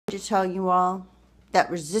to tell you all that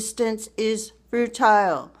resistance is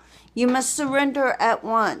futile. You must surrender at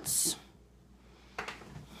once.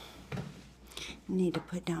 You need to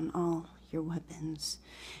put down all your weapons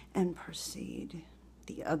and proceed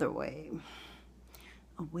the other way.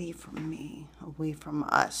 Away from me, away from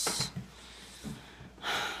us.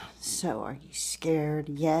 So, are you scared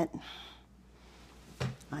yet?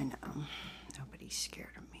 I know. Nobody's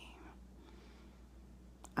scared of me.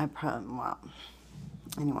 Well,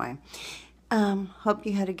 anyway. Hope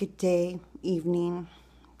you had a good day, evening.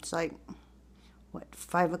 It's like, what,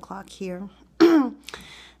 5 o'clock here? And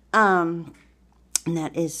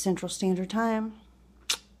that is Central Standard Time,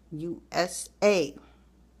 USA.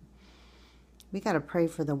 We gotta pray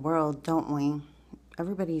for the world, don't we?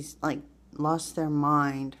 Everybody's, like, lost their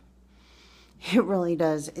mind. It really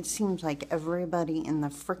does. It seems like everybody in the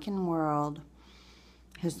frickin' world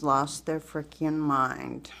has lost their frickin'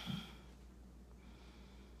 mind.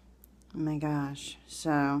 Oh my gosh.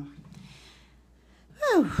 So,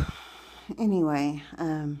 whew. Anyway,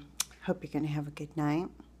 hope you're going to have a good night.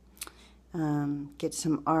 Get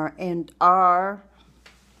some R&R.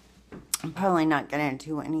 I'm probably not going to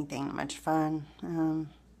do anything much fun.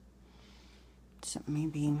 So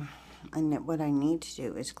maybe what I need to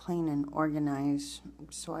do is clean and organize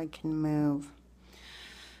so I can move.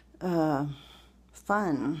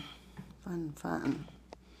 Fun.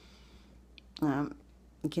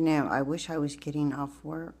 You know, I wish I was getting off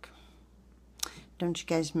work. Don't you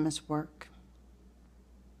guys miss work?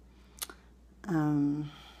 Gosh,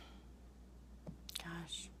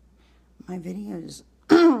 my videos,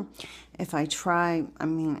 if I try, I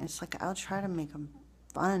mean, it's like I'll try to make them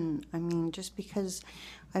fun. I mean, just because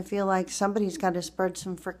I feel like somebody's got to spread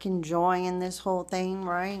some freaking joy in this whole thing,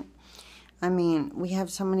 right? I mean, we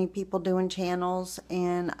have so many people doing channels,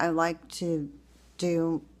 and I like to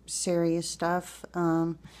do serious stuff,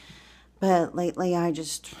 but lately I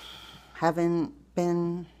just haven't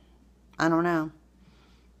been, I don't know,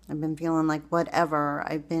 I've been feeling like whatever.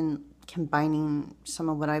 I've been combining some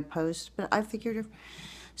of what I post, but I figured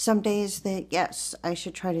some days that, yes, I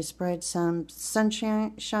should try to spread some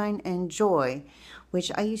sunshine and joy,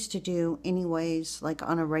 which I used to do anyways, like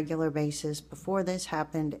on a regular basis before this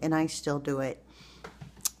happened, and I still do it.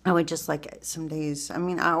 I would just, like, some days, I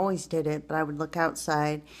mean, I always did it, but I would look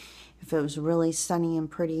outside. If it was really sunny and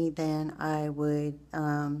pretty, then I would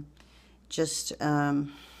just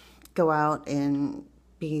go out and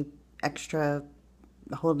be extra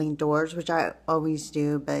holding doors, which I always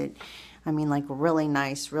do, but I mean, like, really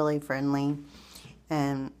nice, really friendly,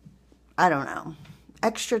 and I don't know.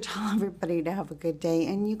 Extra tell everybody to have a good day.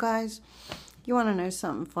 And you guys, you want to know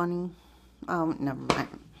something funny? Oh, never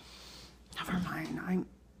mind. Never mind.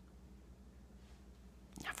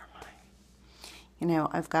 You know,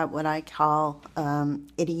 I've got what I call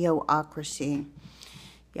idiocracy.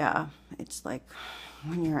 Yeah, it's like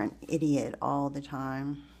when you're an idiot all the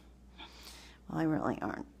time. Well, I really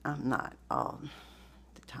aren't. I'm not all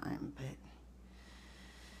the time, but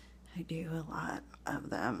I do a lot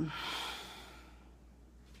of them.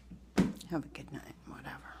 Have a good night,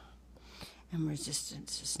 whatever. And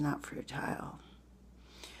resistance is not futile.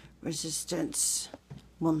 Resistance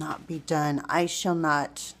will not be done. I shall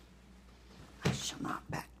not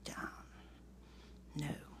back down. No,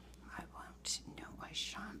 I won't. No, I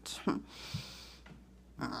shan't.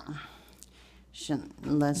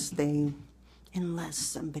 Unless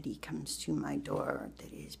somebody comes to my door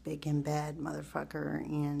that is big and bad motherfucker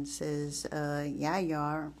and says, yeah, you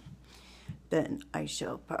are, then I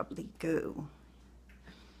shall probably go.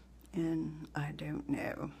 And I don't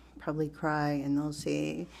know. Probably cry, and they'll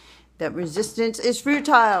say that resistance is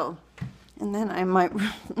futile. And then I might,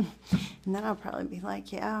 and then I'll probably be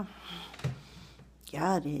like, yeah,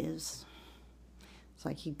 it is. It's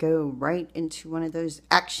like you go right into one of those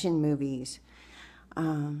action movies.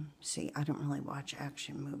 See, I don't really watch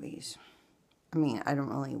action movies. I mean, I don't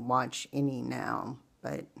really watch any now,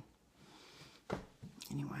 but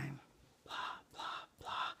anyway, blah, blah,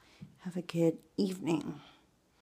 blah. Have a good evening.